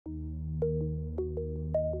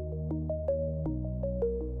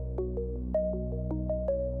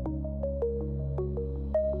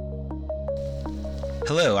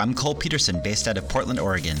Hello, I'm Cole Peterson, based out of Portland,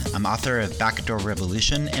 Oregon. I'm author of Backdoor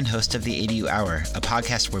Revolution and host of the ADU Hour, a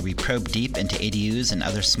podcast where we probe deep into ADUs and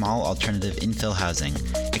other small alternative infill housing.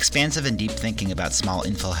 Expansive and deep thinking about small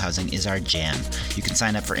infill housing is our jam. You can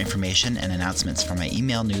sign up for information and announcements from my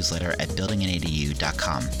email newsletter at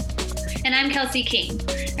buildinganadu.com. And I'm Kelsey King,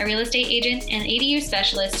 a real estate agent and ADU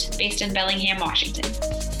specialist based in Bellingham, Washington.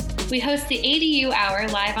 We host the ADU Hour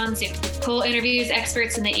live on Zoom. Cole interviews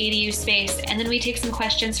experts in the ADU space, and then we take some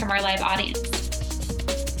questions from our live audience.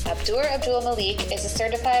 Abdur Abdul-Malik is a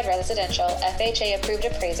certified residential FHA-approved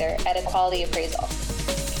appraiser at Equality Appraisal.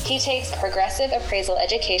 He takes progressive appraisal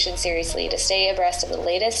education seriously to stay abreast of the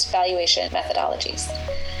latest valuation methodologies.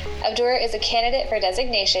 Abdur is a candidate for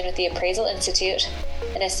designation with the Appraisal Institute,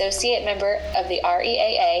 an associate member of the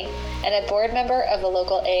REAA, and a board member of the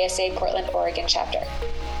local ASA Portland, Oregon chapter.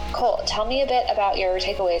 Cole, tell me a bit about your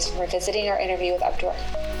takeaways from revisiting our interview with Abdur.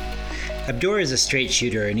 Abdur is a straight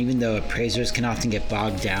shooter, and even though appraisers can often get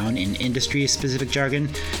bogged down in industry-specific jargon,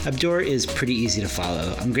 Abdur is pretty easy to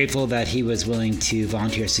follow. I'm grateful that he was willing to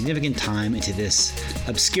volunteer significant time into this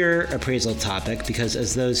obscure appraisal topic, because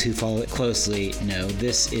as those who follow it closely know,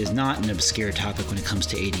 this is not an obscure topic when it comes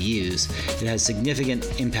to ADUs. It has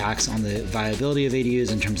significant impacts on the viability of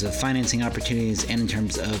ADUs in terms of financing opportunities and in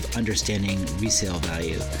terms of understanding resale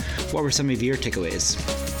value. What were some of your takeaways?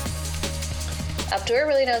 Abdur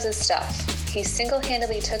really knows his stuff. He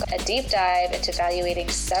single-handedly took a deep dive into evaluating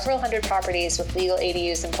several hundred properties with legal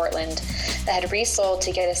ADUs in Portland that had resold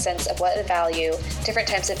to get a sense of what value different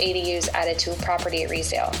types of ADUs added to a property at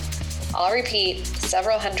resale. I'll repeat,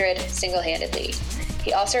 several hundred single-handedly.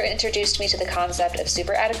 He also introduced me to the concept of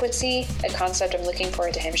super adequacy, a concept I'm looking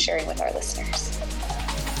forward to him sharing with our listeners.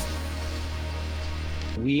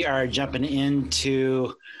 We are jumping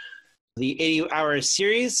into the ADU Hour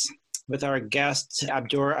series with our guest,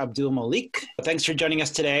 Abdur Abdul-Malik. Thanks for joining us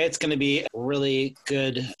today. It's going to be really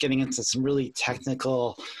good getting into some really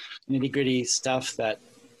technical, nitty-gritty stuff that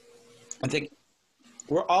I think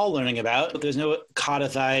we're all learning about. There's no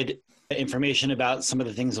codified information about some of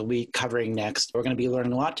the things we'll be covering next. We're going to be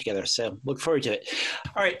learning a lot together, so look forward to it.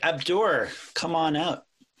 All right, Abdur, come on out.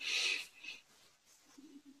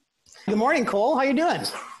 Good morning, Cole. How you doing?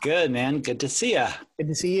 Good, man. Good to see you. Good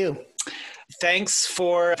to see you. Thanks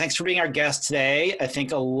for being our guest today. I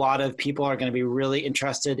think a lot of people are going to be really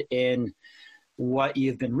interested in what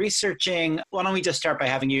you've been researching. Why don't we just start by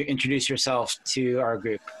having you introduce yourself to our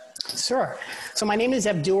group? Sure. So my name is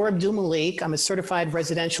Abdur Abdul-Malik. I'm a certified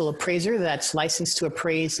residential appraiser that's licensed to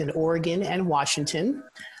appraise in Oregon and Washington.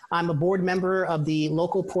 I'm a board member of the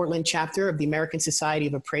local Portland chapter of the American Society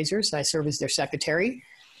of Appraisers. I serve as their secretary.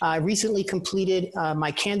 I recently completed my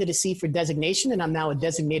candidacy for designation, and I'm now a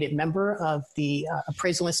designated member of the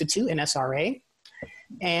Appraisal Institute and SRA.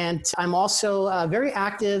 And I'm also very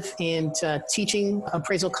active in teaching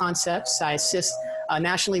appraisal concepts. I assist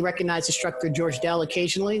nationally recognized instructor George Dell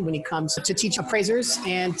occasionally when he comes to teach appraisers.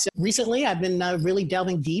 And recently, I've been really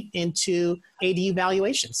delving deep into ADU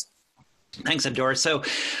valuations. Thanks, Abdur. So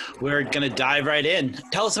we're going to dive right in.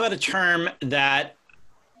 Tell us about a term that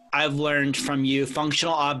I've learned from you,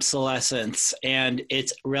 functional obsolescence, and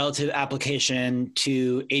its relative application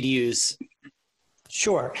to ADUs.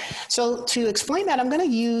 Sure. So to explain that, I'm going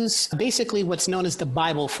to use basically what's known as the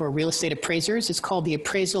Bible for real estate appraisers. It's called the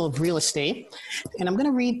Appraisal of Real Estate. And I'm going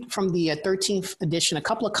to read from the 13th edition a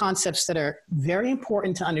couple of concepts that are very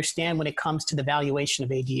important to understand when it comes to the valuation of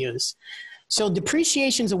ADUs. So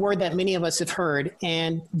depreciation is a word that many of us have heard,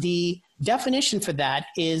 and the definition for that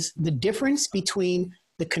is the difference between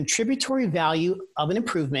the contributory value of an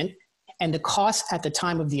improvement and the cost at the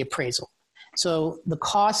time of the appraisal. So the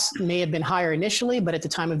cost may have been higher initially, but at the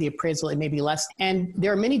time of the appraisal, it may be less. And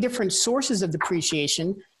there are many different sources of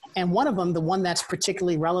depreciation. And one of them, the one that's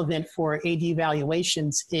particularly relevant for AD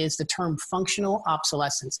valuations, is the term functional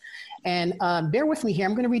obsolescence. And bear with me here.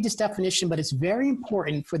 I'm going to read this definition, but it's very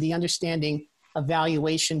important for the understanding of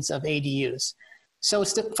valuations of ADUs. So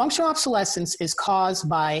functional obsolescence is caused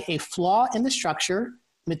by a flaw in the structure,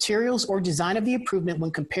 materials, or design of the improvement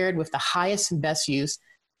when compared with the highest and best use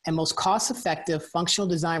and most cost-effective functional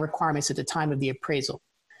design requirements at the time of the appraisal.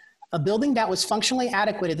 A building that was functionally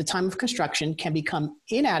adequate at the time of construction can become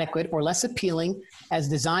inadequate or less appealing as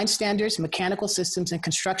design standards, mechanical systems, and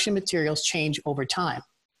construction materials change over time.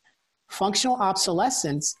 Functional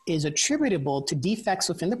obsolescence is attributable to defects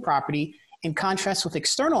within the property, in contrast with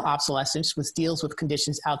external obsolescence, which deals with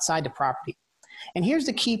conditions outside the property. And here's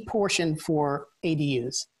the key portion for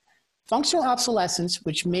ADUs. Functional obsolescence,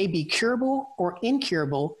 which may be curable or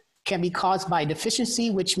incurable, can be caused by deficiency,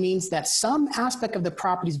 which means that some aspect of the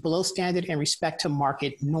property is below standard in respect to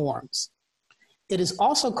market norms. It is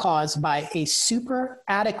also caused by a super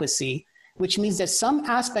adequacy, which means that some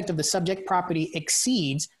aspect of the subject property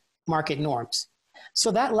exceeds market norms.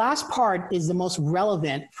 So that last part is the most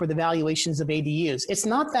relevant for the valuations of ADUs. It's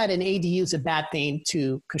not that an ADU is a bad thing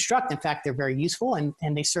to construct. In fact, they're very useful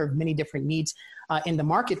and they serve many different needs in the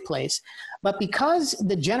marketplace. But because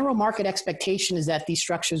the general market expectation is that these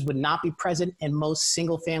structures would not be present in most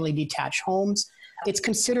single-family detached homes, it's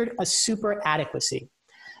considered a super adequacy.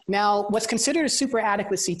 Now, what's considered a super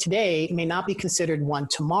adequacy today may not be considered one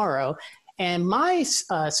tomorrow. And my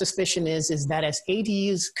suspicion is that as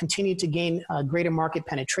ADUs continue to gain greater market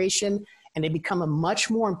penetration and they become a much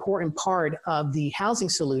more important part of the housing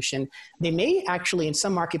solution, they may actually in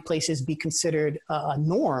some marketplaces be considered a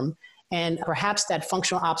norm, and perhaps that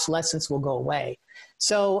functional obsolescence will go away.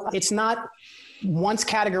 So it's not once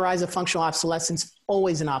categorized as functional obsolescence,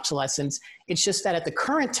 always an obsolescence. It's just that at the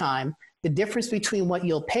current time, the difference between what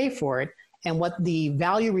you'll pay for it and what the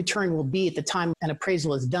value return will be at the time an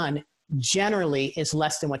appraisal is done generally is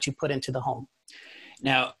less than what you put into the home.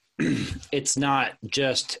 Now, it's not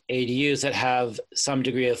just ADUs that have some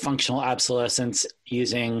degree of functional obsolescence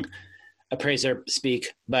using appraiser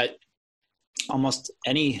speak, but almost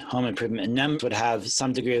any home improvement in them would have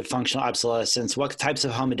some degree of functional obsolescence. What types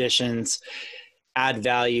of home additions add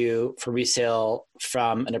value for resale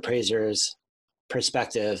from an appraiser's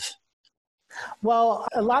perspective? Well,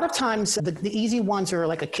 a lot of times the easy ones are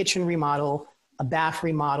like a kitchen remodel, a bath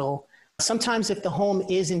remodel. Sometimes if the home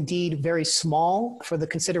is indeed very small for the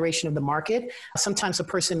consideration of the market, sometimes a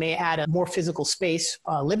person may add a more physical space,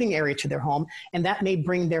 living area to their home, and that may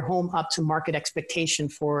bring their home up to market expectation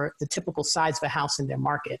for the typical size of a house in their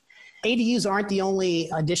market. ADUs aren't the only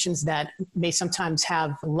additions that may sometimes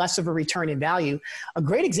have less of a return in value. A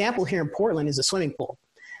great example here in Portland is a swimming pool.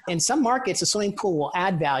 In some markets, a swimming pool will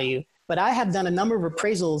add value, but I have done a number of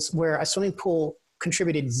appraisals where a swimming pool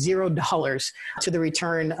contributed $0 to the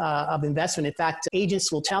return of investment. In fact,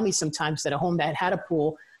 agents will tell me sometimes that a home that had a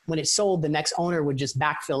pool, when it sold, the next owner would just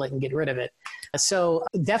backfill it and get rid of it. So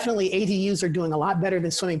definitely ADUs are doing a lot better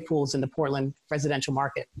than swimming pools in the Portland residential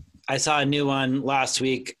market. I saw a new one last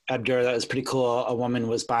week, Abdur, that was pretty cool. A woman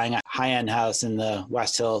was buying a high-end house in the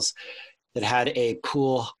West Hills that had a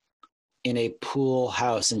pool in a pool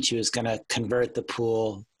house, and she was going to convert the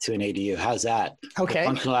pool to an ADU. How's that? Okay.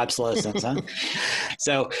 Functional obsolescence, huh?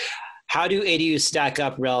 So how do ADUs stack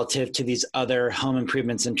up relative to these other home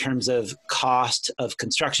improvements in terms of cost of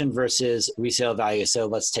construction versus resale value? So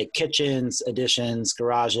let's take kitchens, additions,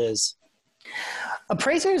 garages.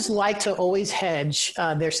 Appraisers like to always hedge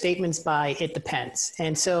their statements by it depends.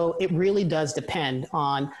 And so it really does depend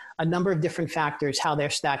on a number of different factors, how they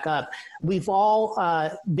stack up. We've all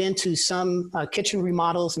been to some kitchen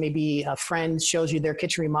remodels. Maybe a friend shows you their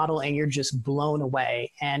kitchen remodel and you're just blown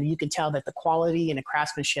away. And you can tell that the quality and the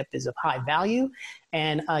craftsmanship is of high value.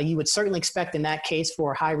 And you would certainly expect in that case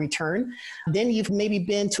for a high return. Then you've maybe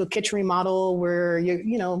been to a kitchen remodel where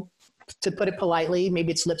you to put it politely,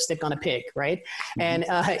 maybe it's lipstick on a pig, right? Mm-hmm.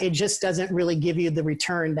 And it just doesn't really give you the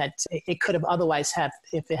return that it could have otherwise had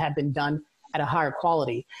if it had been done at a higher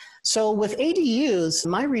quality. So with ADUs,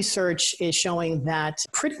 my research is showing that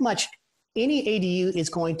pretty much any ADU is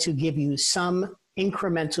going to give you some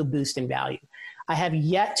incremental boost in value. I have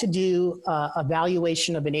yet to do a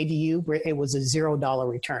valuation of an ADU where it was a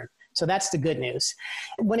 $0 return. So that's the good news.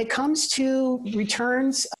 When it comes to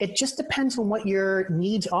returns, it just depends on what your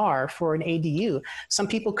needs are for an ADU. Some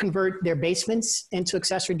people convert their basements into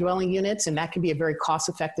accessory dwelling units, and that can be a very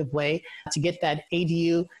cost-effective way to get that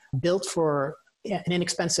ADU built for an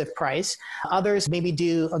inexpensive price. Others maybe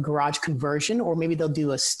do a garage conversion, or maybe they'll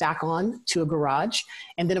do a stack on to a garage.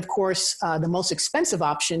 And then, of course, the most expensive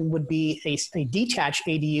option would be a detached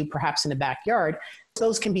ADU, perhaps in the backyard.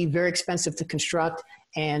 Those can be very expensive to construct.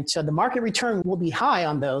 And so the market return will be high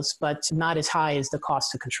on those, but not as high as the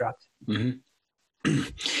cost to construct. Mm-hmm.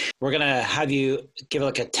 We're going to have you give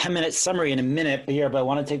like a 10-minute summary in a minute here, but I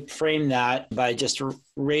want to frame that by just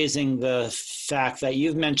raising the fact that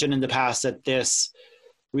you've mentioned in the past that this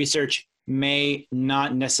research may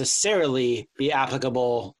not necessarily be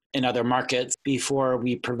applicable in other markets. Before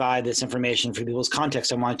we provide this information for people's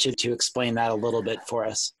context, I want you to explain that a little bit for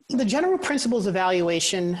us. The general principles of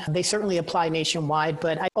valuation, they certainly apply nationwide,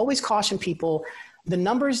 but I always caution people, the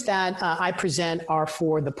numbers that I present are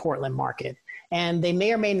for the Portland market. And they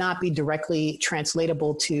may or may not be directly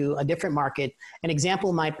translatable to a different market. An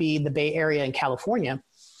example might be the Bay Area in California,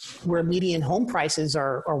 where median home prices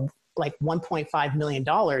are like $1.5 million.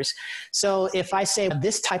 So if I say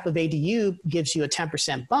this type of ADU gives you a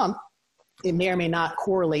 10% bump, it may or may not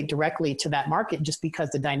correlate directly to that market just because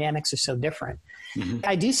the dynamics are so different. Mm-hmm.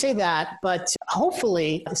 I do say that, but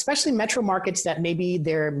hopefully, especially metro markets that maybe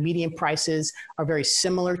their median prices are very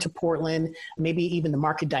similar to Portland, maybe even the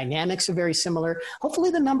market dynamics are very similar. Hopefully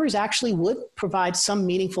the numbers actually would provide some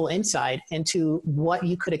meaningful insight into what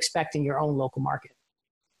you could expect in your own local market.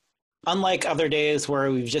 Unlike other days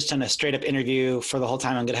where we've just done a straight up interview for the whole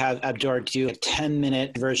time, I'm going to have Abdur do a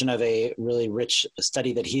 10-minute version of a really rich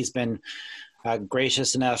study that he's been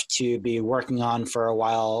gracious enough to be working on for a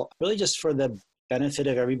while, really just for the benefit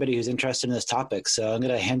of everybody who's interested in this topic. So I'm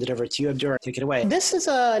going to hand it over to you, Abdur. Take it away. This is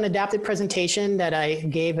an adapted presentation that I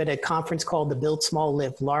gave at a conference called the Build Small,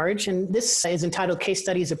 Live Large. And this is entitled Case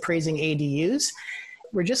Studies Appraising ADUs.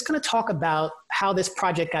 We're just going to talk about how this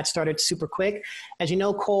project got started super quick. As you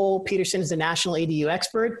know, Cole Peterson is the national ADU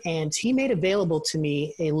expert, and he made available to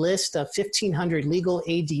me a list of 1,500 legal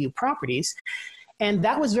ADU properties. And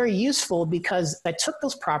that was very useful because I took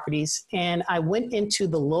those properties and I went into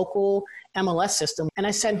the local MLS system and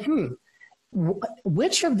I said,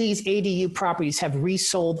 which of these ADU properties have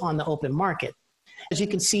resold on the open market? As you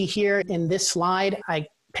can see here in this slide, I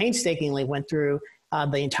painstakingly went through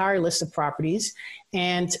the entire list of properties,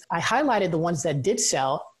 and I highlighted the ones that did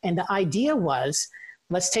sell. And the idea was,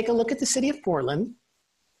 let's take a look at the city of Portland.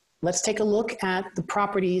 Let's take a look at the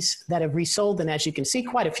properties that have resold. And as you can see,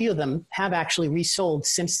 quite a few of them have actually resold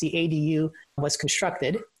since the ADU was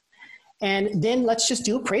constructed. And then let's just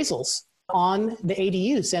do appraisals on the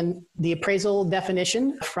ADUs. And the appraisal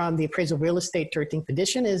definition from the Appraisal Real Estate 13th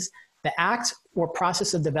edition is the act or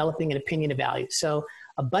process of developing an opinion of value. So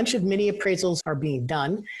a bunch of mini appraisals are being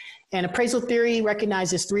done. And appraisal theory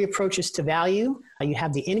recognizes three approaches to value. You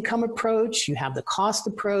have the income approach, you have the cost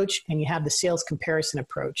approach, and you have the sales comparison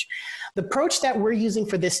approach. The approach that we're using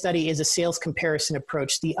for this study is a sales comparison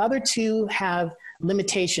approach. The other two have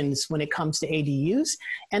limitations when it comes to ADUs.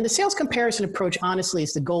 And the sales comparison approach, honestly,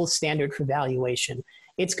 is the gold standard for valuation.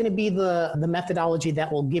 It's going to be the methodology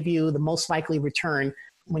that will give you the most likely return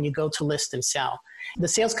when you go to list and sell. The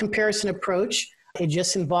sales comparison approach, it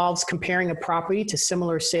just involves comparing a property to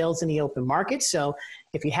similar sales in the open market. So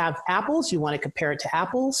if you have apples, you want to compare it to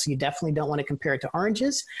apples. You definitely don't want to compare it to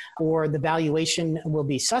oranges, or the valuation will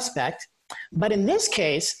be suspect. But in this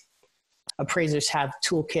case, appraisers have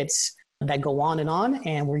toolkits that go on,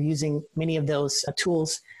 and we're using many of those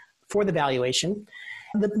tools for the valuation.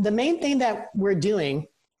 The main thing that we're doing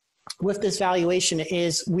with this valuation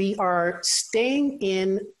is we are staying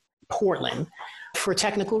in Portland for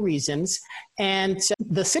technical reasons. And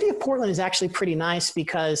the city of Portland is actually pretty nice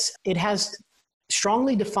because it has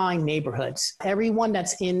strongly defined neighborhoods. Everyone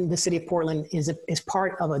that's in the city of Portland is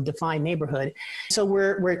part of a defined neighborhood. So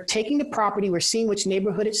we're taking the property, we're seeing which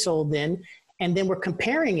neighborhood it's sold in, and then we're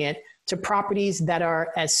comparing it to properties that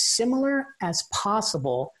are as similar as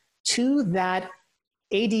possible to that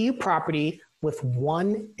ADU property, with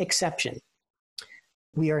one exception.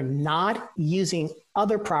 We are not using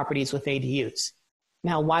other properties with ADUs.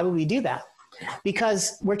 Now, why would we do that?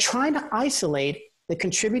 Because we're trying to isolate the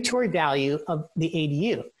contributory value of the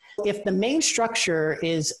ADU. If the main structure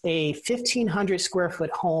is a 1,500 square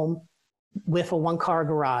foot home with a one-car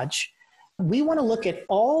garage, we want to look at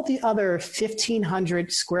all the other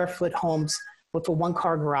 1,500 square foot homes with a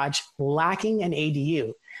one-car garage lacking an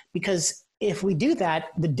ADU. Because if we do that,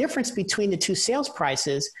 the difference between the two sales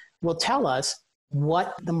prices will tell us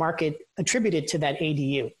what the market attributed to that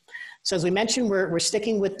ADU. So as we mentioned, we're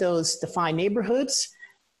sticking with those defined neighborhoods.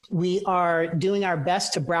 We are doing our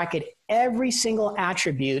best to bracket every single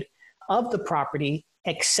attribute of the property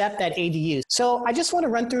except that ADU. So I just want to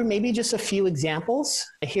run through maybe just a few examples.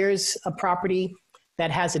 Here's a property that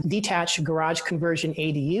has a detached garage conversion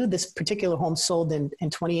ADU. This particular home sold in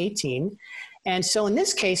 2018. And so in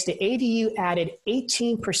this case, the ADU added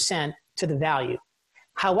 18% to the value.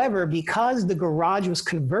 However, because the garage was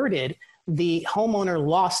converted, the homeowner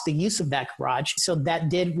lost the use of that garage. So that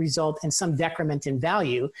did result in some decrement in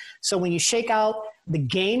value. So when you shake out the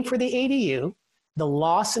gain for the ADU, the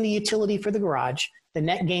loss in the utility for the garage, the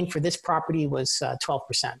net gain for this property was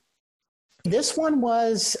 12%. This one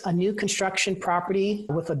was a new construction property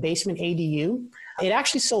with a basement ADU. It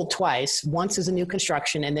actually sold twice, once as a new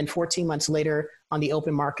construction and then 14 months later on the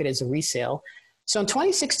open market as a resale. So in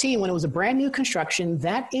 2016, when it was a brand new construction,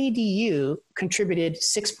 that ADU contributed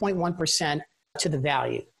 6.1% to the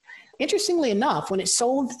value. Interestingly enough, when it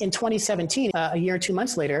sold in 2017, a year and 2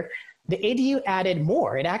 months later, the ADU added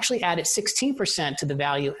more. It actually added 16% to the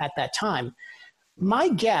value at that time. My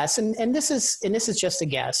guess, and this is just a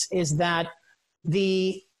guess, is that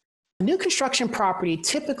the New construction property,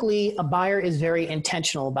 typically a buyer is very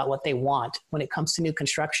intentional about what they want when it comes to new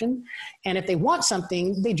construction. And if they want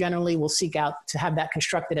something, they generally will seek out to have that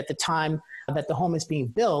constructed at the time that the home is being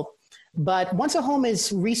built. But once a home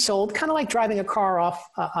is resold, kind of like driving a car off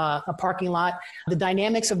a parking lot, the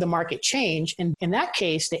dynamics of the market change. And in that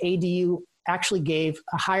case, the ADU actually gave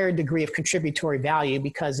a higher degree of contributory value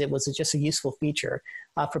because it was just a useful feature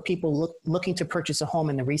for people looking to purchase a home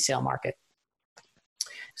in the resale market.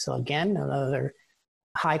 So again, another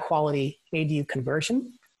high quality ADU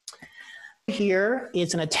conversion. Here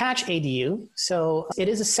is an attached ADU. So it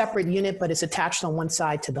is a separate unit, but it's attached on one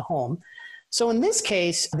side to the home. So in this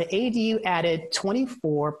case, the ADU added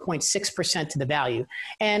 24.6% to the value.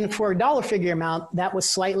 And for a dollar figure amount, that was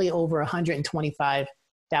slightly over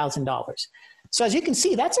 $125,000. So as you can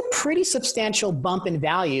see, that's a pretty substantial bump in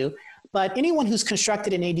value. But anyone who's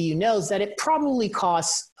constructed an ADU knows that it probably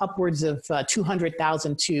costs upwards of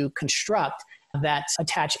 $200,000 to construct that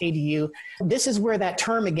attached ADU. This is where that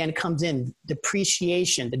term again comes in,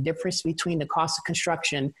 depreciation, the difference between the cost of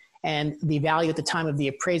construction and the value at the time of the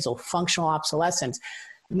appraisal, functional obsolescence.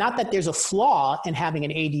 Not that there's a flaw in having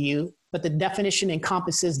an ADU, but the definition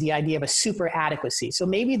encompasses the idea of a super adequacy. So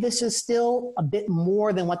maybe this is still a bit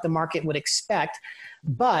more than what the market would expect,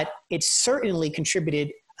 but it certainly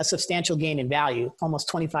contributed a substantial gain in value, almost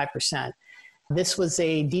 25%. This was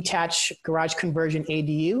a detached garage conversion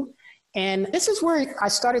ADU. And this is where I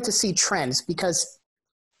started to see trends, because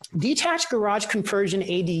detached garage conversion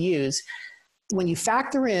ADUs, when you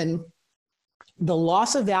factor in the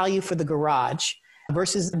loss of value for the garage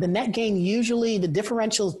versus the net gain, usually the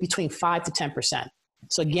differential is between 5 to 10%.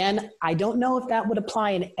 So again, I don't know if that would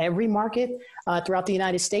apply in every market throughout the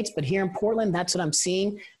United States, but here in Portland, that's what I'm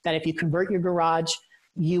seeing, that if you convert your garage,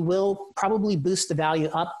 you will probably boost the value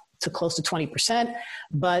up to close to 20%,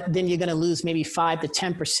 but then you're going to lose maybe 5 to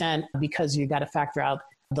 10% because you got to factor out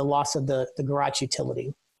the loss of the garage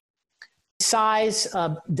utility. Size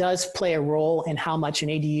does play a role in how much an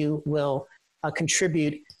ADU will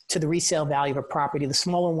contribute to the resale value of a property. The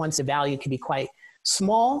smaller ones, the value can be quite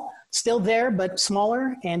small, still there, but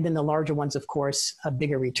smaller. And then the larger ones, of course, a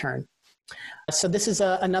bigger return. So this is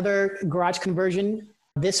another garage conversion.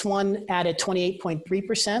 This one added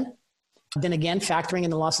 28.3%. Then again, factoring in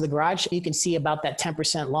the loss of the garage, you can see about that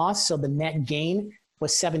 10% loss. So the net gain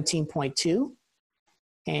was 17.2.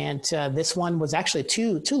 And this one was actually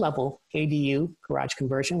a two-level ADU garage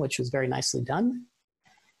conversion, which was very nicely done.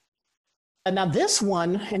 And now this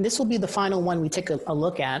one, and this will be the final one we take a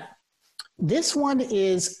look at, this one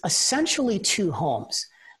is essentially two homes.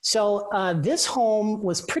 So this home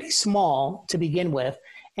was pretty small to begin with.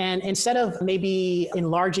 And instead of maybe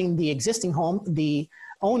enlarging the existing home, the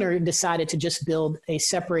owner decided to just build a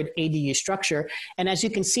separate ADU structure. And as you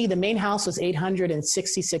can see, the main house was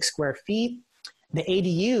 866 square feet. The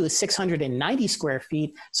ADU is 690 square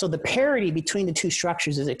feet. So the parity between the two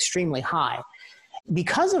structures is extremely high.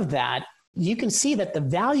 Because of that, you can see that the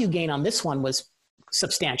value gain on this one was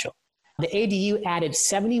substantial. The ADU added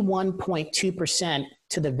 71.2%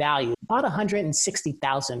 to the value, about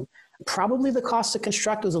 $160,000. Probably the cost to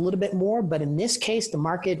construct was a little bit more, but in this case, the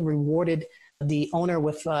market rewarded the owner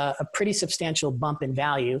with a pretty substantial bump in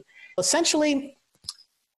value. Essentially,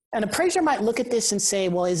 an appraiser might look at this and say,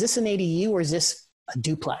 well, is this an ADU or is this a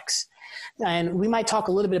duplex? And we might talk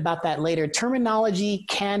a little bit about that later. Terminology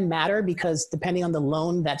can matter because depending on the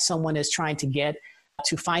loan that someone is trying to get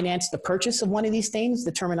to finance the purchase of one of these things,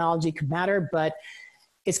 the terminology could matter, but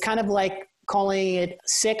it's kind of like calling it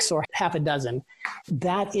 6 or half a dozen.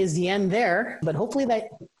 That is the end there, but hopefully that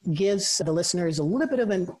gives the listeners a little bit of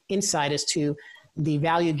an insight as to the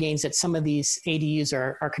value gains that some of these ADUs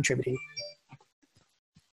are contributing.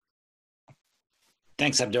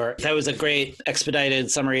 Thanks, Abdur. That was a great expedited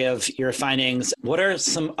summary of your findings. What are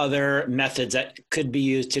some other methods that could be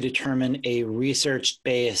used to determine a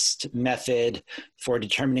research-based method for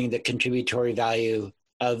determining the contributory value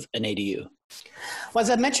of an ADU? Well, as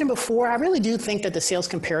I mentioned before, I really do think that the sales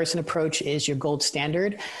comparison approach is your gold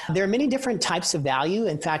standard. There are many different types of value.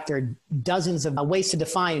 In fact, there are dozens of ways to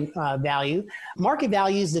define value. Market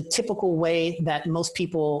value is the typical way that most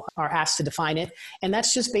people are asked to define it. And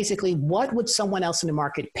that's just basically what would someone else in the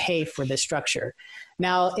market pay for this structure?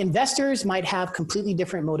 Now, investors might have completely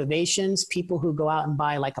different motivations. People who go out and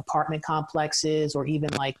buy like apartment complexes or even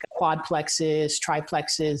like quadplexes,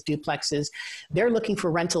 triplexes, duplexes, they're looking for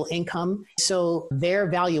rental income. So their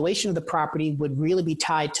valuation of the property would really be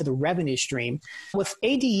tied to the revenue stream. With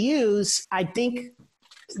ADUs, I think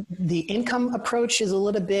the income approach is a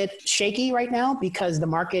little bit shaky right now because the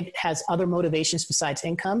market has other motivations besides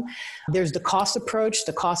income. There's the cost approach,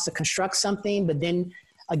 the cost to construct something, but then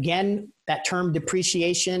Again, that term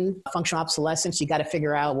depreciation, functional obsolescence, you got to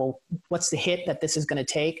figure out, well, what's the hit that this is going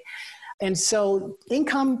to take? And so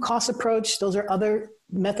income cost approach, those are other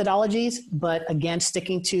methodologies, but again,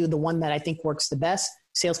 sticking to the one that I think works the best,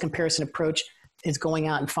 sales comparison approach, is going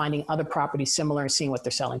out and finding other properties similar and seeing what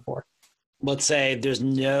they're selling for. Let's say there's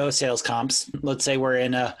no sales comps. Let's say we're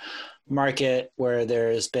in a market where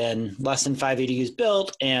there's been less than 5 ADUs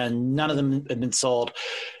built and none of them have been sold.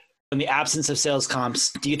 In the absence of sales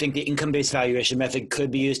comps, do you think the income-based valuation method could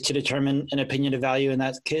be used to determine an opinion of value in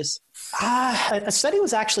that case? A study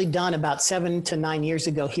was actually done about 7 to 9 years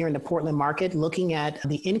ago here in the Portland market, looking at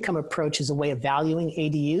the income approach as a way of valuing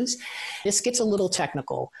ADUs. This gets a little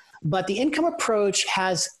technical, but the income approach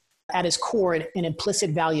has at its core an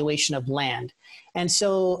implicit valuation of land. And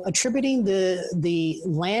so attributing the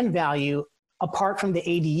land value apart from the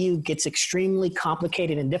ADU gets extremely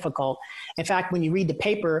complicated and difficult. In fact, when you read the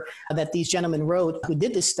paper that these gentlemen wrote who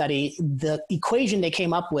did this study, the equation they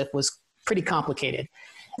came up with was pretty complicated.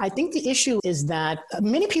 I think the issue is that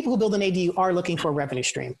many people who build an ADU are looking for a revenue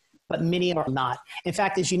stream, but many are not. In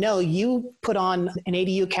fact, as you know, you put on an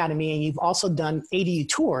ADU Academy and you've also done ADU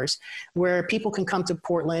tours where people can come to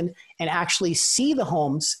Portland and actually see the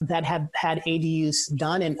homes that have had ADUs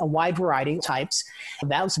done in a wide variety of types.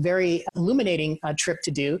 That was a very illuminating trip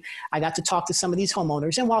to do. I got to talk to some of these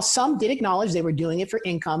homeowners. And while some did acknowledge they were doing it for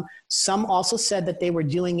income, some also said that they were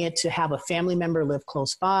doing it to have a family member live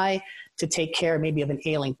close by, to take care maybe of an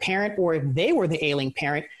ailing parent, or if they were the ailing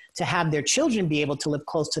parent, to have their children be able to live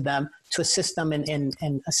close to them, to assist them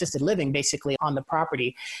in assisted living, basically, on the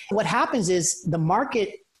property. What happens is the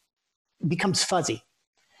market becomes fuzzy.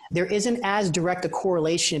 There isn't as direct a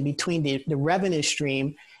correlation between the revenue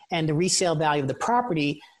stream and the resale value of the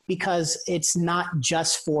property because it's not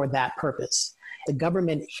just for that purpose. The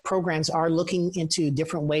government programs are looking into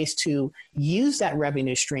different ways to use that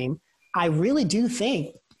revenue stream. I really do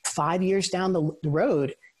think 5 years down the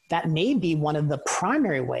road, that may be one of the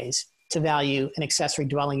primary ways to value an accessory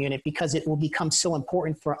dwelling unit because it will become so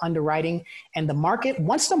important for underwriting and the market.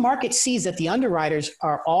 Once the market sees that the underwriters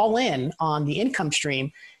are all in on the income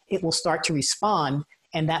stream, it will start to respond,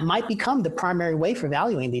 and that might become the primary way for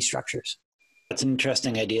valuing these structures. That's an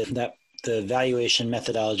interesting idea that the valuation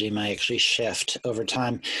methodology might actually shift over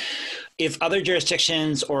time. If other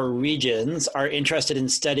jurisdictions or regions are interested in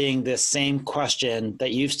studying this same question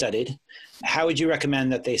that you've studied, how would you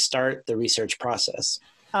recommend that they start the research process?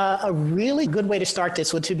 A really good way to start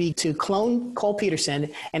this would be to clone Cole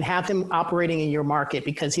Peterson and have him operating in your market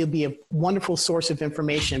because he'll be a wonderful source of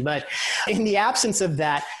information. But in the absence of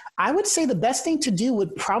that, I would say the best thing to do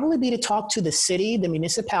would probably be to talk to the city, the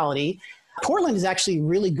municipality. Portland is actually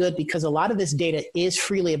really good because a lot of this data is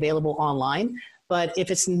freely available online. But if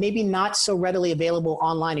it's maybe not so readily available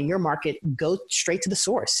online in your market, go straight to the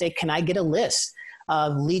source. Say, can I get a list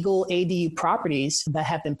of legal ADU properties that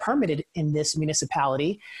have been permitted in this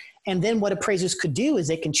municipality? And then what appraisers could do is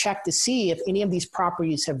they can check to see if any of these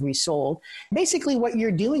properties have resold. Basically, what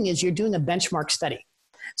you're doing is you're doing a benchmark study.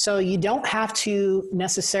 So you don't have to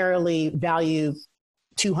necessarily value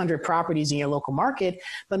 200 properties in your local market,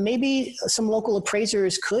 but maybe some local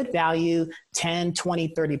appraisers could value 10, 20,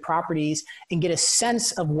 30 properties and get a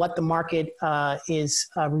sense of what the market is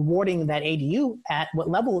rewarding that ADU at, what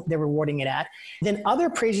level they're rewarding it at. Then other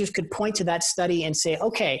appraisers could point to that study and say,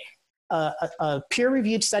 okay, a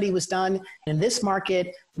peer-reviewed study was done. In this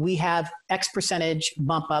market, we have X percentage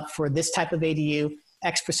bump up for this type of ADU,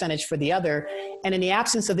 X percentage for the other. And in the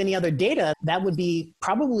absence of any other data, that would be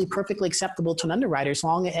probably perfectly acceptable to an underwriter as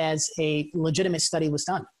long as a legitimate study was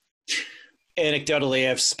done. Anecdotally,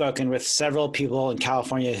 I've spoken with several people in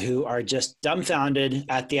California who are just dumbfounded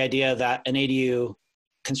at the idea that an ADU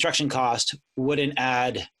construction cost wouldn't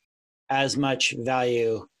add as much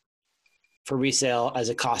value for resale as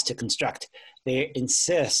it costs to construct. They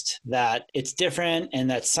insist that it's different and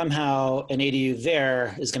that somehow an ADU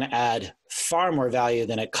there is going to add far more value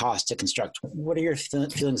than it costs to construct. What are your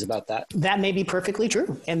feelings about that? That may be perfectly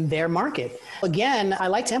true in their market. Again, I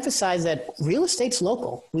like to emphasize that real estate's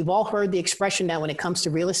local. We've all heard the expression that when it comes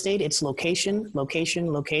to real estate, it's location,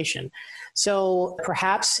 location, location. So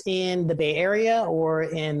perhaps in the Bay Area or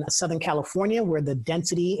in Southern California where the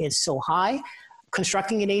density is so high,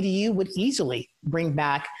 constructing an ADU would easily bring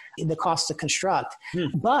back the cost to construct.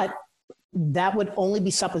 But that would only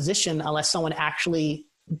be supposition unless someone actually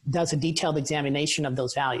does a detailed examination of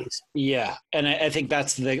those values. Yeah. And I think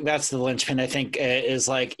that's the linchpin. I think is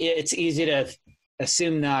like, it's easy to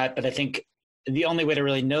assume that, but I think the only way to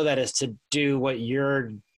really know that is to do what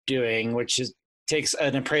you're doing, which is takes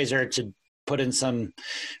an appraiser to put in some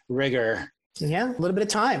rigor Yeah, a little bit of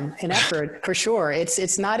time and effort for sure.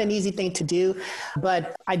 It's not an easy thing to do,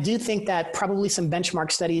 but I do think that probably some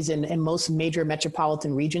benchmark studies in most major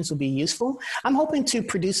metropolitan regions will be useful. I'm hoping to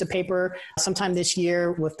produce a paper sometime this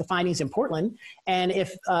year with the findings in Portland. And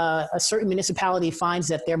if a certain municipality finds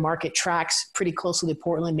that their market tracks pretty closely to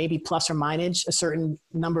Portland, maybe plus or minus a certain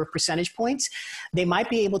number of percentage points, they might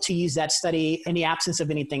be able to use that study in the absence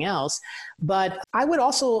of anything else. But I would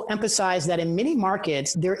also emphasize that in many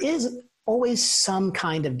markets, there is always some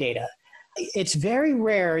kind of data. It's very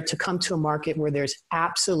rare to come to a market where there's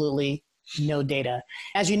absolutely no data.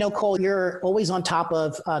 As you know, Cole, you're always on top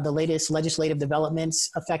of the latest legislative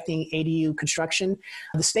developments affecting ADU construction.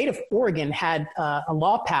 The state of Oregon had a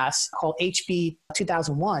law passed called HB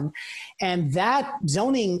 2001, and that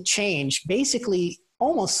zoning change basically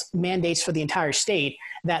almost mandates for the entire state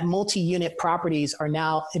that multi-unit properties are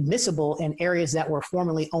now admissible in areas that were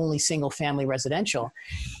formerly only single-family residential.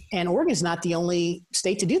 And Oregon's not the only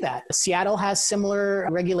state to do that. Seattle has similar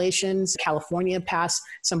regulations. California passed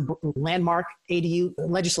some landmark ADU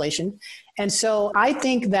legislation. And so I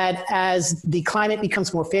think that as the climate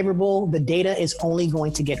becomes more favorable, the data is only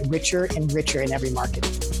going to get richer and richer in every market.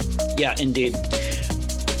 Yeah, indeed.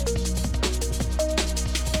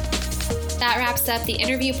 That wraps up the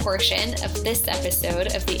interview portion of this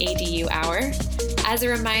episode of the ADU Hour. As a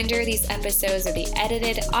reminder, these episodes are the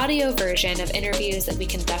edited audio version of interviews that we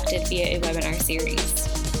conducted via a webinar series.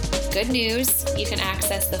 Good news, you can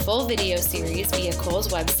access the full video series via Cole's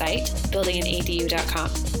website, buildinganadu.com.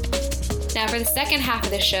 Now, for the second half of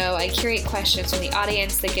the show, I curate questions from the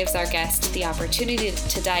audience that gives our guests the opportunity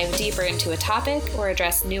to dive deeper into a topic or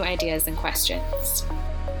address new ideas and questions.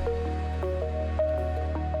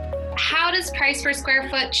 How does price per square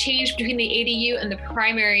foot change between the ADU and the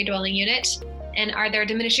primary dwelling unit? And are there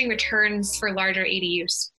diminishing returns for larger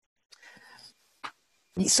ADUs?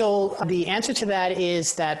 So the answer to that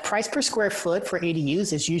is that price per square foot for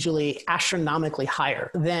ADUs is usually astronomically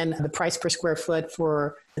higher than the price per square foot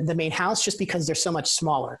for the main house, just because they're so much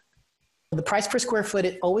smaller. The price per square foot,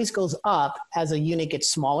 it always goes up as a unit gets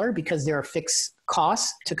smaller because there are fixed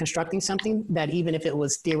costs to constructing something that even if it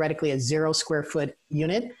was theoretically a 0 square foot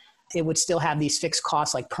unit, it would still have these fixed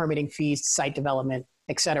costs like permitting fees, site development,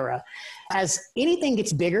 et cetera. As anything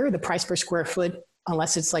gets bigger, the price per square foot,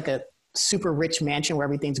 unless it's like a super rich mansion where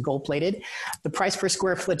everything's gold plated, the price per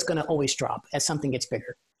square foot is going to always drop as something gets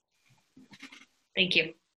bigger. Thank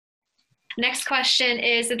you. Next question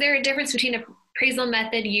is there a difference between an appraisal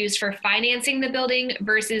method used for financing the building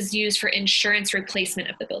versus used for insurance replacement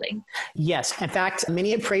of the building? Yes. In fact,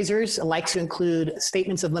 many appraisers like to include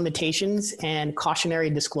statements of limitations and cautionary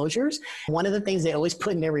disclosures. One of the things they always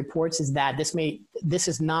put in their reports is that this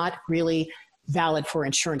is not really valid for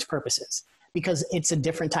insurance purposes, because it's a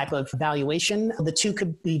different type of valuation. The two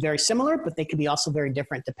could be very similar, but they could be also very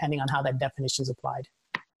different depending on how that definition is applied.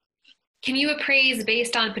 Can you appraise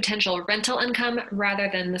based on potential rental income rather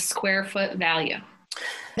than the square foot value?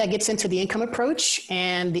 That gets into the income approach,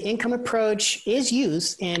 and the income approach is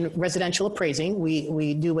used in residential appraising.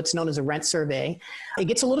 We do what's known as a rent survey. It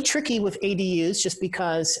gets a little tricky with ADUs just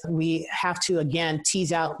because we have to, again,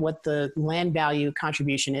 tease out what the land value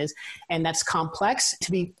contribution is, and that's complex.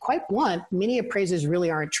 To be quite blunt, many appraisers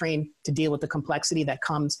really aren't trained to deal with the complexity that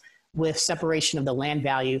comes with separation of the land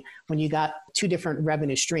value when you got two different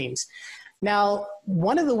revenue streams. Now,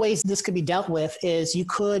 one of the ways this could be dealt with is you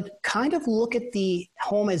could kind of look at the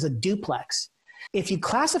home as a duplex. If you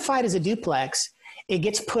classify it as a duplex, it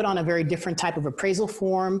gets put on a very different type of appraisal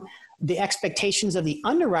form. The expectations of the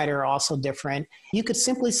underwriter are also different. You could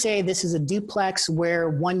simply say this is a duplex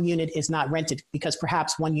where one unit is not rented because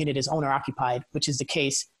perhaps one unit is owner occupied, which is the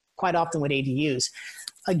case quite often with ADUs.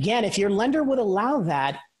 Again, if your lender would allow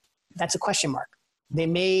that, that's a question mark. They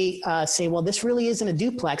may say, well, this really isn't a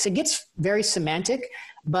duplex. It gets very semantic,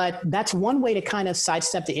 but that's one way to kind of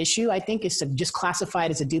sidestep the issue, I think, is to just classify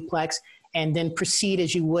it as a duplex and then proceed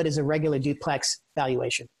as you would as a regular duplex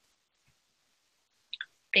valuation.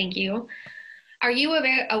 Thank you. Are you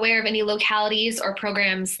aware of any localities or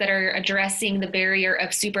programs that are addressing the barrier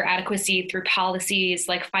of super adequacy through policies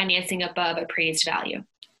like financing above appraised value?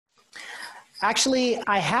 Actually,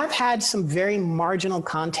 I have had some very marginal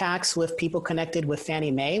contacts with people connected with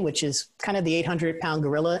Fannie Mae, which is kind of the 800-pound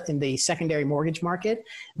gorilla in the secondary mortgage market.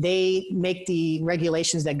 They make the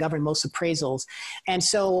regulations that govern most appraisals. And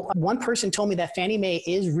so one person told me that Fannie Mae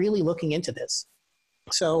is really looking into this.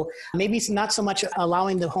 So maybe it's not so much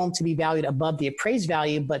allowing the home to be valued above the appraised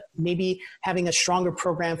value, but maybe having a stronger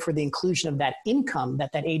program for the inclusion of that income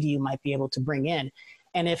that ADU might be able to bring in.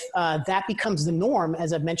 And if that becomes the norm,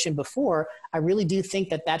 as I've mentioned before, I really do think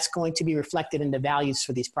that that's going to be reflected in the values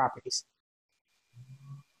for these properties.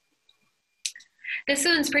 This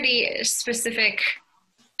one's pretty specific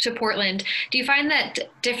to Portland. Do you find that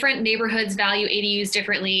different neighborhoods value ADUs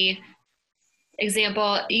differently?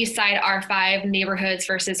 Example, East Side R5 neighborhoods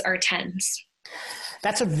versus R10s.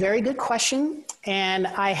 That's a very good question. And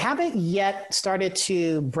I haven't yet started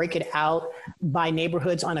to break it out by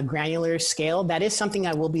neighborhoods on a granular scale. That is something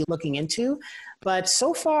I will be looking into. But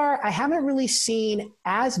so far, I haven't really seen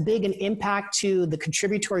as big an impact to the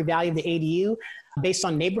contributory value of the ADU based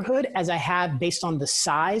on neighborhood as I have based on the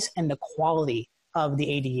size and the quality of the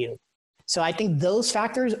ADU. So I think those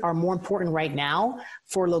factors are more important right now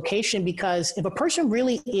for location, because if a person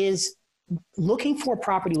really is looking for a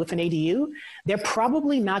property with an ADU, they're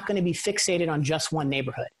probably not going to be fixated on just one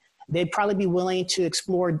neighborhood. They'd probably be willing to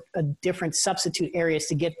explore different substitute areas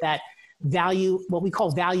to get that value, what we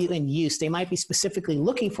call value in use. They might be specifically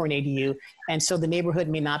looking for an ADU, and so the neighborhood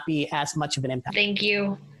may not be as much of an impact. Thank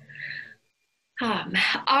you.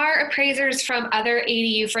 Are appraisers from other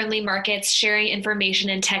ADU-friendly markets sharing information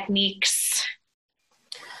and techniques?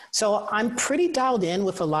 So I'm pretty dialed in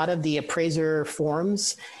with a lot of the appraiser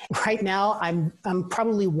forums. Right now, I'm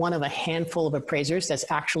probably one of a handful of appraisers that's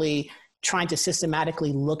actually trying to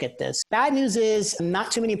systematically look at this. Bad news is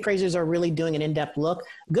not too many appraisers are really doing an in-depth look.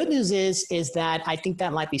 Good news is that I think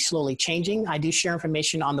that might be slowly changing. I do share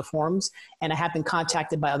information on the forums, and I have been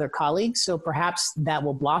contacted by other colleagues, so perhaps that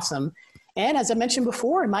will blossom. And as I mentioned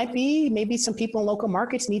before, it might be maybe some people in local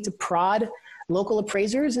markets need to prod local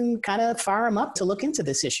appraisers and kind of fire them up to look into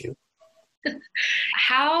this issue.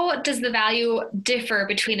 How does the value differ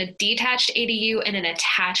between a detached ADU and an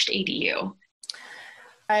attached ADU?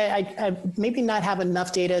 I maybe not have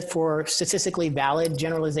enough data for statistically valid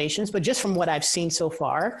generalizations, but just from what I've seen so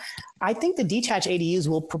far, I think the detached ADUs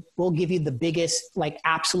will give you the biggest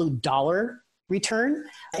absolute dollar return.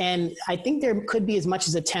 And I think there could be as much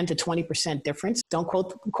as a 10 to 20% difference. Don't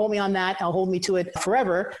quote me on that. I'll hold me to it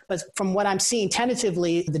forever. But from what I'm seeing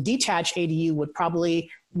tentatively, the detached ADU would probably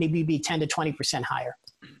maybe be 10 to 20% higher.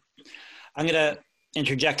 I'm going to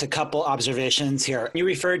interject a couple observations here. You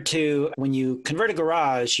referred to when you convert a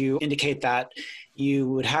garage, you indicate that you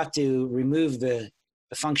would have to remove the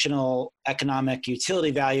functional economic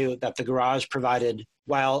utility value that the garage provided,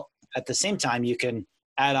 while at the same time you can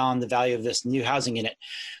add on the value of this new housing unit.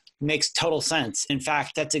 Makes total sense. In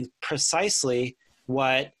fact, that's precisely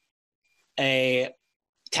what a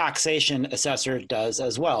taxation assessor does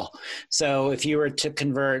as well. So if you were to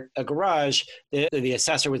convert a garage, the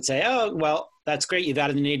assessor would say, oh, well, that's great, you've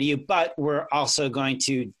added an ADU, but we're also going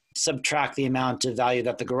to subtract the amount of value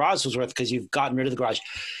that the garage was worth because you've gotten rid of the garage.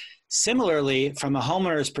 Similarly, from a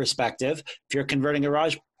homeowner's perspective, if you're converting a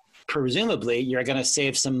garage, presumably you're going to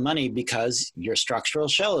save some money because your structural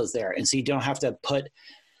shell is there. And so you don't have to put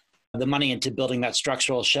the money into building that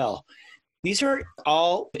structural shell. These are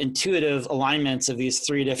all intuitive alignments of these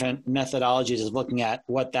three different methodologies of looking at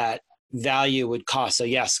what that value would cost. So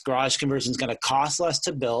yes, garage conversion is going to cost less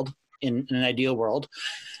to build in an ideal world,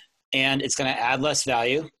 and it's going to add less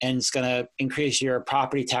value, and it's going to increase your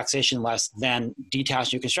property taxation less than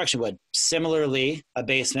detached new construction would. Similarly, a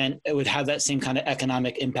basement, it would have that same kind of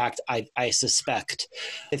economic impact, I suspect.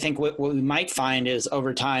 I think what we might find is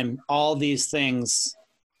over time, all these things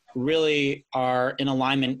really are in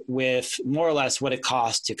alignment with more or less what it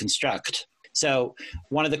costs to construct. So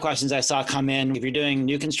one of the questions I saw come in, if you're doing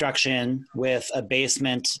new construction with a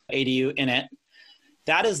basement ADU in it,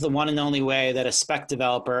 that is the one and only way that a spec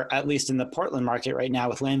developer, at least in the Portland market right now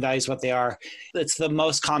with land values what they are, it's the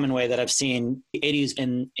most common way that I've seen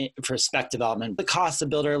ADUs for spec development. It costs a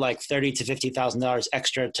builder like $30,000 to $50,000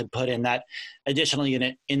 extra to put in that additional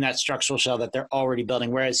unit in that structural shell that they're already building,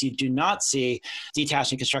 whereas you do not see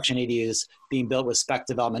detached construction ADUs being built with spec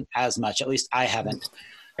development as much. At least I haven't.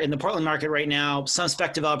 In the Portland market right now, some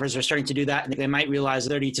spec developers are starting to do that, and they might realize a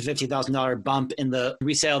 $30,000 to $50,000 bump in the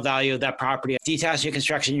resale value of that property. Detached new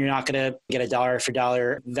construction, you're not going to get a dollar for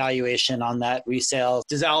dollar valuation on that resale.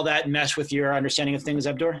 Does all that mesh with your understanding of things,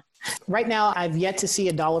 Abdur? Right now, I've yet to see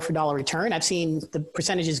a dollar for dollar return. I've seen the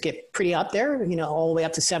percentages get pretty up there, all the way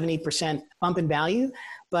up to 70% bump in value.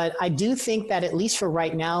 But I do think that at least for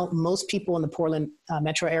right now, most people in the Portland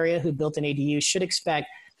metro area who built an ADU should expect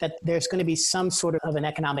that there's going to be some sort of an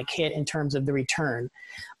economic hit in terms of the return.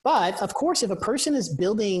 But of course, if a person is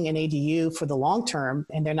building an ADU for the long term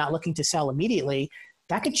and they're not looking to sell immediately,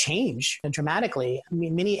 that could change dramatically. I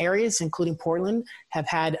mean, many areas, including Portland, have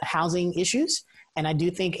had housing issues. And I do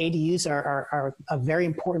think ADUs are a very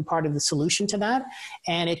important part of the solution to that.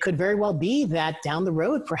 And it could very well be that down the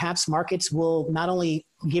road, perhaps markets will not only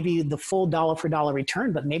give you the full dollar for dollar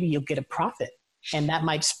return, but maybe you'll get a profit. And that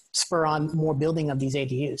might spur on more building of these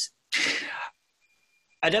ADUs.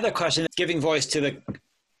 Another question, giving voice to the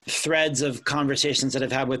threads of conversations that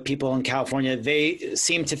I've had with people in California, they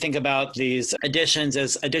seem to think about these additions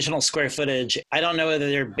as additional square footage. I don't know whether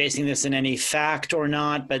they're basing this in any fact or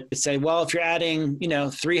not, but say, well, if you're adding,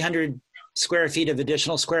 300 square feet of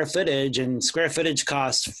additional square footage and square footage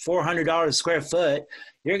costs $400 a square foot,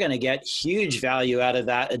 you're going to get huge value out of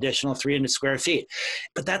that additional 300 square feet.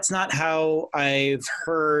 But that's not how I've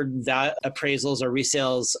heard that appraisals or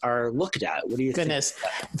resales are looked at. What do you think?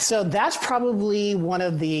 So that's probably one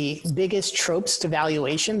of the biggest tropes to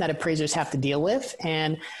valuation that appraisers have to deal with.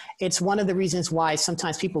 And it's one of the reasons why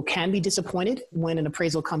sometimes people can be disappointed when an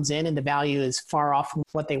appraisal comes in and the value is far off from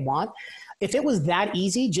what they want. If it was that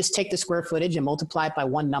easy, just take the square footage and multiply it by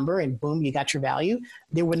one number and boom, you got your value.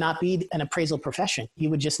 There would not be an appraisal profession. You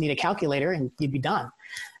would just need a calculator and you'd be done.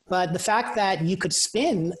 But the fact that you could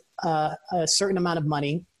spend a certain amount of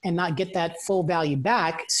money and not get that full value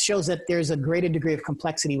back shows that there's a greater degree of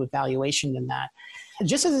complexity with valuation than that.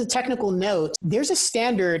 Just as a technical note, there's a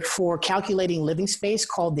standard for calculating living space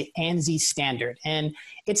called the ANSI standard. And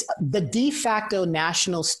it's the de facto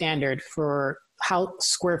national standard for how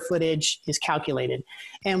square footage is calculated.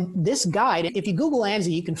 And this guide, if you Google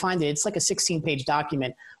ANSI, you can find it. It's like a 16-page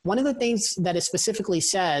document. One of the things that it specifically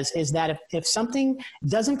says is that if something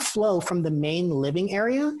doesn't flow from the main living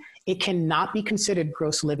area, it cannot be considered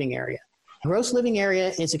gross living area. Gross living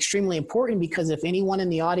area is extremely important because if anyone in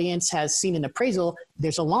the audience has seen an appraisal,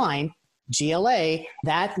 there's a line, GLA,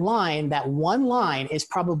 that one line is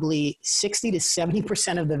probably 60 to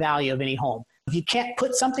 70% of the value of any home. If you can't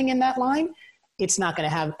put something in that line, it's not going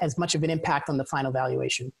to have as much of an impact on the final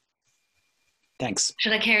valuation. Thanks.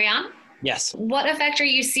 Should I carry on? Yes. What effect are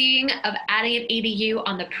you seeing of adding an ADU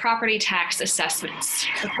on the property tax assessments?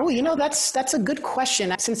 Oh, that's a good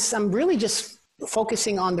question. Since I'm really just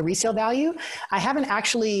focusing on the resale value, I haven't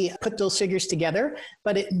actually put those figures together,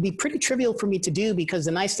 but it'd be pretty trivial for me to do because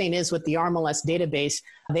the nice thing is with the RMLS database,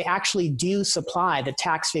 they actually do supply the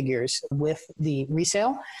tax figures with the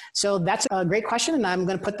resale. So that's a great question, and I'm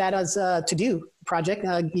going to put that as a to-do project.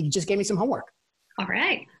 You just gave me some homework. All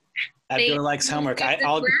right. Abdur likes homework.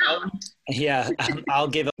 I'll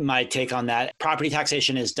give my take on that. Property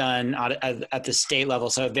taxation is done at the state level,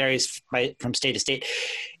 so it varies from state to state.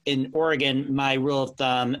 In Oregon, my rule of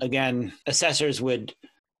thumb, again, assessors would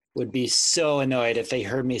be so annoyed if they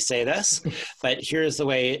heard me say this, but here's the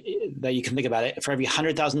way that you can think about it. For every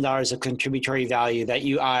 $100,000 of contributory value that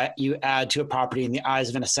you add to a property in the eyes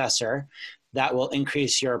of an assessor, that will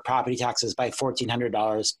increase your property taxes by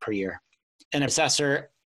 $1,400 per year. An assessor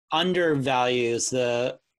undervalues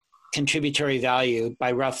the contributory value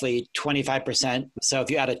by roughly 25%. So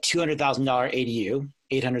if you add a $200,000 ADU,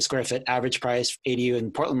 800 square foot average price ADU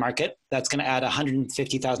in Portland market, that's going to add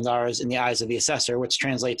 $150,000 in the eyes of the assessor, which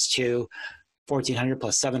translates to $1,400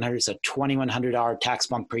 plus $700, so $2,100 tax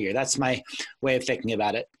bump per year. That's my way of thinking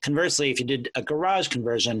about it. Conversely, if you did a garage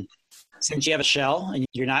conversion, since you have a shell and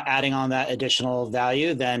you're not adding on that additional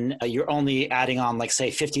value, then you're only adding on, like,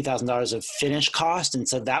 say, $50,000 of finished cost. And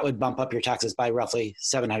so that would bump up your taxes by roughly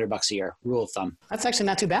 $700 a year, rule of thumb. That's actually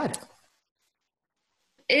not too bad.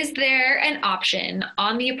 Is there an option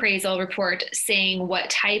on the appraisal report saying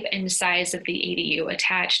what type and size of the ADU,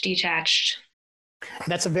 attached, detached?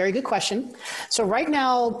 That's a very good question. So right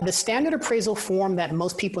now, the standard appraisal form that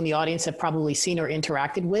most people in the audience have probably seen or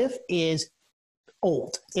interacted with is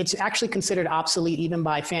old. It's actually considered obsolete even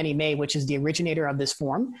by Fannie Mae, which is the originator of this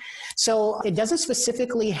form. So it doesn't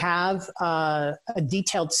specifically have a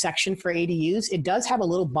detailed section for ADUs. It does have a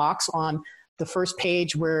little box on the first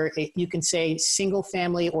page where you can say single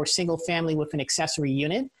family or single family with an accessory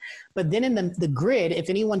unit. But then in the grid, if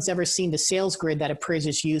anyone's ever seen the sales grid that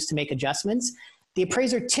appraisers use to make adjustments, the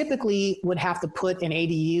appraiser typically would have to put an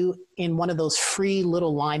ADU in one of those free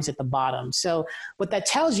little lines at the bottom. So what that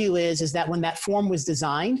tells you is that when that form was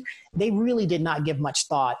designed, they really did not give much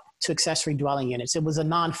thought to accessory dwelling units. It was a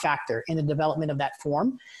non-factor in the development of that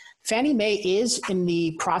form. Fannie Mae is in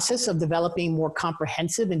the process of developing more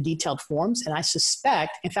comprehensive and detailed forms. And I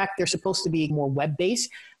suspect, in fact, they're supposed to be more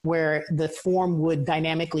web-based, where the form would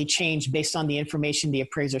dynamically change based on the information the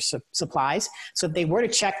appraiser supplies. So if they were to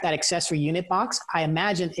check that accessory unit box, I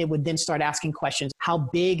imagine it would then start asking questions. How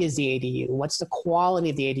big is the ADU? What's the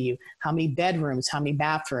quality of the ADU? How many bedrooms? How many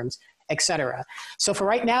bathrooms? Etc. So for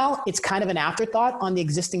right now, it's kind of an afterthought on the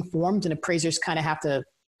existing forms, and appraisers kind of have to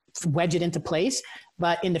wedge it into place.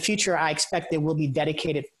 But in the future, I expect there will be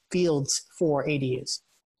dedicated fields for ADUs.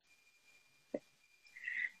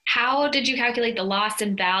 How did you calculate the loss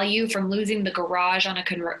in value from losing the garage on a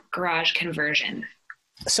garage conversion?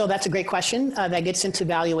 So that's a great question. That gets into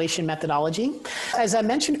valuation methodology. As I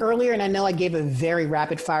mentioned earlier, and I know I gave a very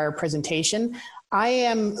rapid fire presentation, I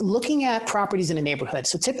am looking at properties in a neighborhood.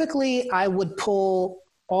 So typically I would pull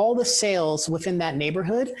all the sales within that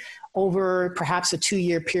neighborhood over perhaps a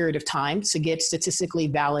 2-year period of time to get statistically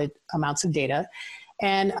valid amounts of data.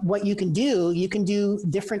 And what you can do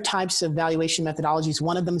different types of valuation methodologies.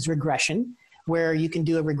 One of them is regression, where you can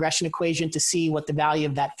do a regression equation to see what the value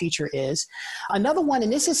of that feature is. Another one,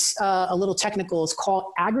 and this is a little technical, is called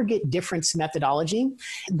aggregate difference methodology.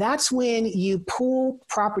 That's when you pool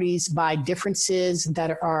properties by differences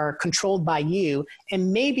that are controlled by you,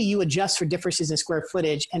 and maybe you adjust for differences in square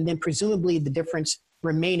footage, and then presumably the difference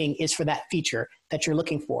remaining is for that feature that you're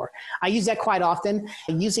looking for. I use that quite often.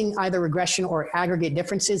 Using either regression or aggregate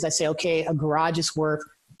differences, I say, okay, a garage is worth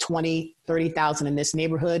 20, 30,000 in this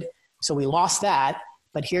neighborhood. So we lost that,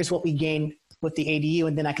 but here's what we gained with the ADU,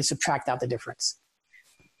 and then I can subtract out the difference.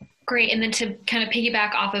 Great. And then to kind of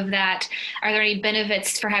piggyback off of that, are there any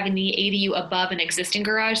benefits for having the ADU above an existing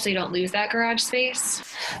garage so you don't lose that garage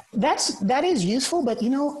space? That is useful, but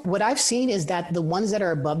what I've seen is that the ones that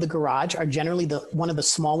are above the garage are generally one of the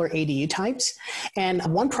smaller ADU types. And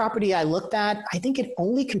one property I looked at, I think it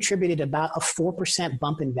only contributed about a 4%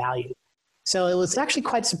 bump in value. So it was actually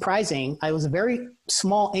quite surprising. It was a very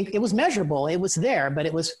small, it was measurable, it was there, but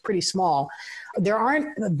it was pretty small. There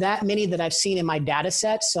aren't that many that I've seen in my data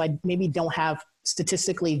set, so I maybe don't have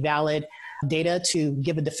statistically valid data to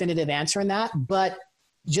give a definitive answer on that. But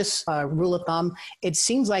just a rule of thumb, it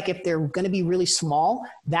seems like if they're going to be really small,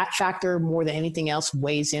 that factor more than anything else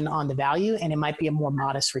weighs in on the value, and it might be a more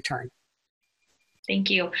modest return. Thank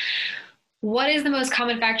you. What is the most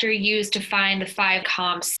common factor used to find the 5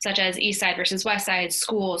 comps, such as East Side versus West Side,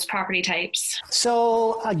 schools, property types?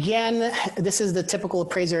 So again, this is the typical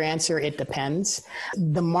appraiser answer. It depends.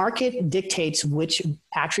 The market dictates which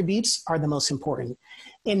attributes are the most important.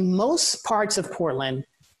 In most parts of Portland,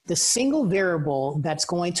 the single variable that's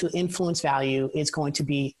going to influence value is going to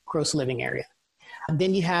be gross living area.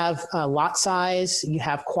 Then you have lot size, you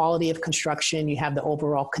have quality of construction, you have the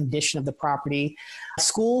overall condition of the property.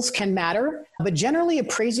 Schools can matter, but generally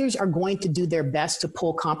appraisers are going to do their best to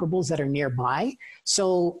pull comparables that are nearby.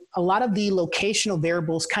 So a lot of the locational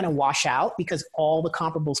variables kind of wash out because all the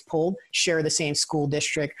comparables pulled share the same school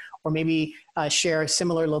district or maybe share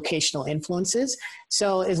similar locational influences.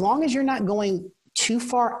 So as long as you're not going too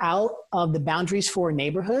far out of the boundaries for a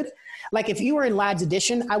neighborhood, like if you were in Ladd's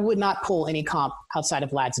Addition, I would not pull any comp outside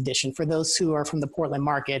of Ladd's Addition. For those who are from the Portland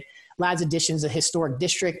market, Ladd's Addition is a historic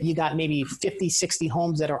district. You got maybe 50, 60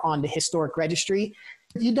 homes that are on the historic registry.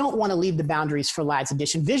 You don't want to leave the boundaries for Ladd's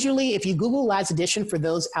Addition. Visually, if you Google Ladd's Addition for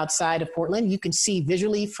those outside of Portland, you can see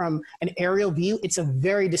visually from an aerial view, it's a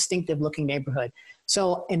very distinctive looking neighborhood.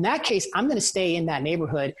 So in that case, I'm going to stay in that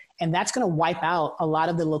neighborhood, and that's going to wipe out a lot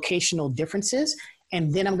of the locational differences.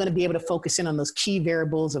 And then I'm going to be able to focus in on those key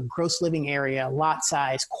variables of gross living area, lot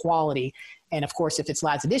size, quality. And of course, if it's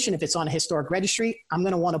Ladd's Addition, if it's on a historic registry, I'm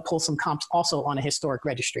going to want to pull some comps also on a historic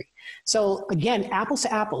registry. So again, apples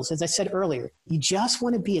to apples, as I said earlier, you just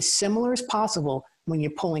want to be as similar as possible when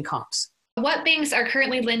you're pulling comps. What banks are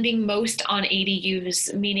currently lending most on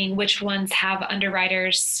ADUs, meaning which ones have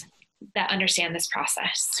underwriters that understand this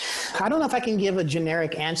process? I don't know if I can give a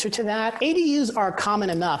generic answer to that. ADUs are common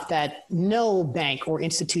enough that no bank or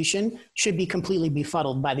institution should be completely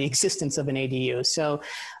befuddled by the existence of an ADU. So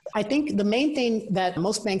I think the main thing that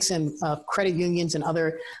most banks and credit unions and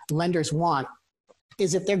other lenders want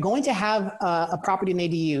is if they're going to have a property in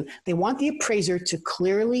ADU, they want the appraiser to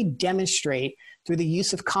clearly demonstrate through the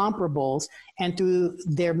use of comparables and through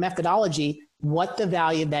their methodology what the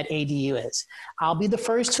value of that ADU is. I'll be the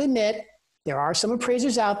first to admit there are some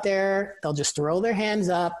appraisers out there, they'll just throw their hands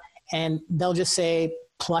up and they'll just say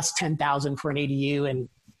plus 10,000 for an ADU and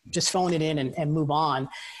just phone it in and move on.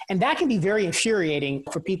 And that can be very infuriating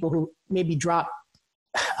for people who maybe drop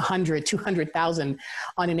 100, 200,000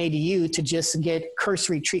 on an ADU to just get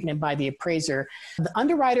cursory treatment by the appraiser. The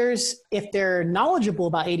underwriters, if they're knowledgeable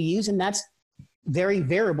about ADUs, and that's very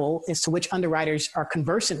variable as to which underwriters are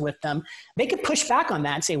conversant with them, they could push back on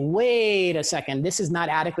that and say, wait a second, this is not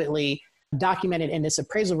adequately documented in this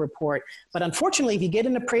appraisal report. But unfortunately, if you get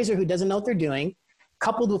an appraiser who doesn't know what they're doing,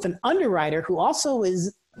 coupled with an underwriter who also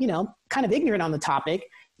is, kind of ignorant on the topic,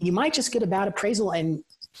 you might just get a bad appraisal and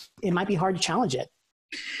it might be hard to challenge it.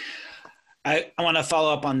 I want to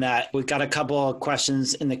follow up on that. We've got a couple of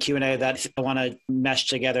questions in the Q&A that I want to mesh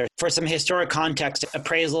together. For some historic context,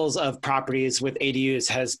 appraisals of properties with ADUs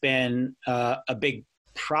has been a big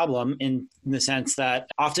problem in the sense that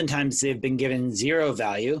oftentimes they've been given zero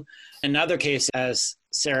value. In other cases, as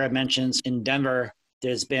Sarah mentions, in Denver,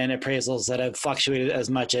 there's been appraisals that have fluctuated as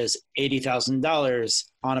much as $80,000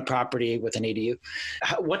 on a property with an ADU.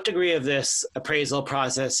 What degree of this appraisal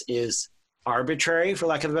process is arbitrary, for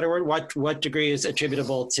lack of a better word? What degree is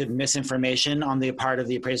attributable to misinformation on the part of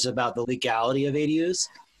the appraiser about the legality of ADUs?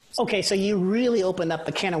 Okay, so you really opened up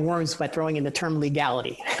a can of worms by throwing in the term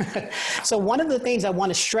legality. So one of the things I want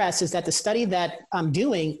to stress is that the study that I'm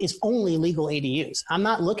doing is only legal ADUs. I'm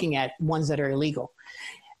not looking at ones that are illegal.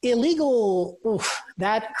 Illegal,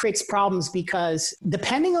 that creates problems because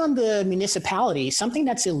depending on the municipality, something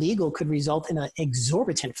that's illegal could result in an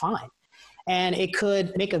exorbitant fine. And it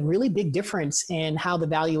could make a really big difference in how the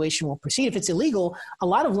valuation will proceed. If it's illegal, a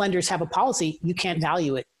lot of lenders have a policy, you can't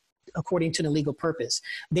value it according to the legal purpose.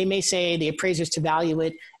 They may say the appraisers to value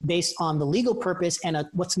it based on the legal purpose and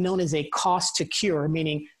what's known as a cost to cure,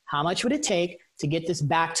 meaning how much would it take to get this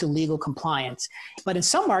back to legal compliance. But in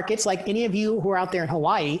some markets, like any of you who are out there in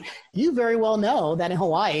Hawaii, you very well know that in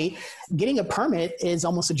Hawaii, getting a permit is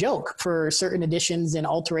almost a joke for certain additions and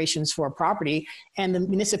alterations for a property. And the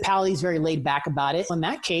municipality is very laid back about it. In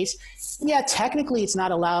that case, yeah, technically it's not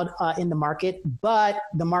allowed in the market, but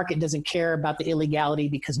the market doesn't care about the illegality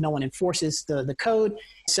because no one enforces the code.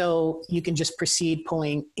 So you can just proceed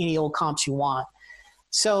pulling any old comps you want.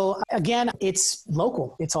 So again, it's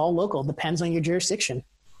local. It's all local. Depends on your jurisdiction.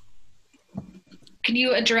 Can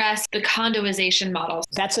you address the condoization model?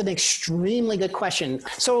 That's an extremely good question.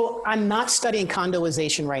 So I'm not studying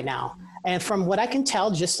condoization right now. And from what I can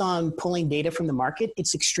tell, just on pulling data from the market,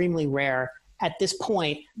 it's extremely rare at this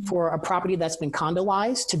point for a property that's been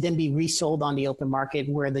condoized to then be resold on the open market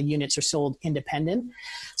where the units are sold independent.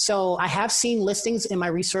 So I have seen listings in my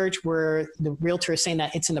research where the realtor is saying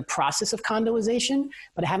that it's in the process of condoization,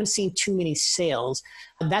 but I haven't seen too many sales.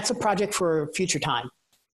 That's a project for future time.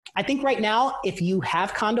 I think right now, if you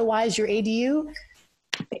have condoized your ADU,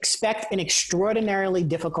 expect an extraordinarily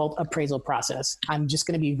difficult appraisal process. I'm just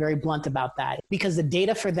going to be very blunt about that because the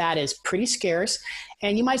data for that is pretty scarce.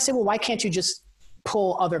 And you might say, well, why can't you just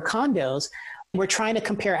pull other condos? We're trying to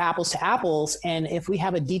compare apples to apples. And if we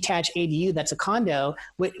have a detached ADU that's a condo,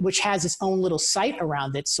 which has its own little site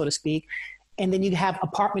around it, so to speak, and then you have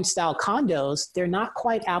apartment style condos, they're not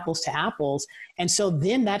quite apples to apples. And so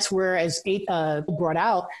then that's where, as brought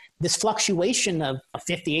out, this fluctuation of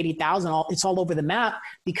 50, 80,000, it's all over the map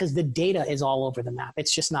because the data is all over the map.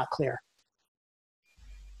 It's just not clear.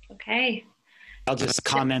 Okay. I'll just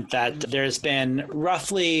comment that there's been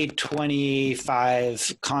roughly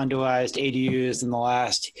 25 condoized ADUs in the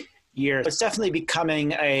last year. It's definitely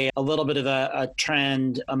becoming a little bit of a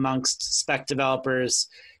trend amongst spec developers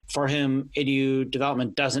for whom ADU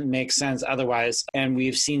development doesn't make sense otherwise. And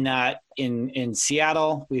we've seen that in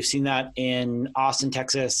Seattle. We've seen that in Austin,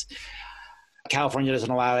 Texas. California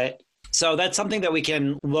doesn't allow it. So that's something that we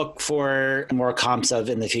can look for more comps of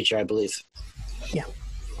in the future, I believe. Yeah.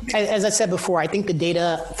 As I said before, I think the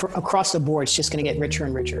data across the board is just going to get richer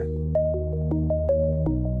and richer.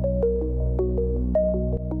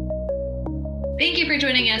 Thank you for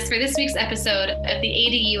joining us for this week's episode of the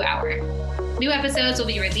ADU Hour. New episodes will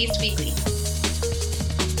be released weekly.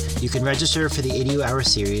 You can register for the ADU Hour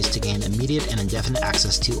series to gain immediate and indefinite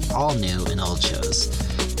access to all new and old shows.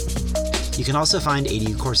 You can also find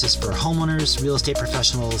ADU courses for homeowners, real estate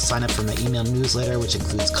professionals, sign up for my email newsletter, which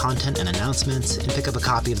includes content and announcements, and pick up a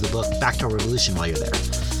copy of the book Backdoor Revolution while you're there.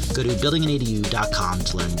 Go to buildinganadu.com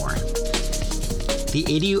to learn more. The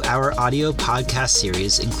ADU Hour audio podcast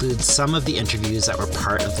series includes some of the interviews that were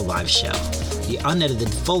part of the live show. The unedited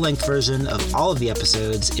full-length version of all of the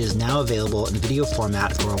episodes is now available in video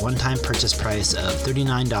format for a one-time purchase price of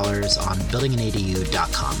 $39 on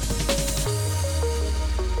buildinganadu.com.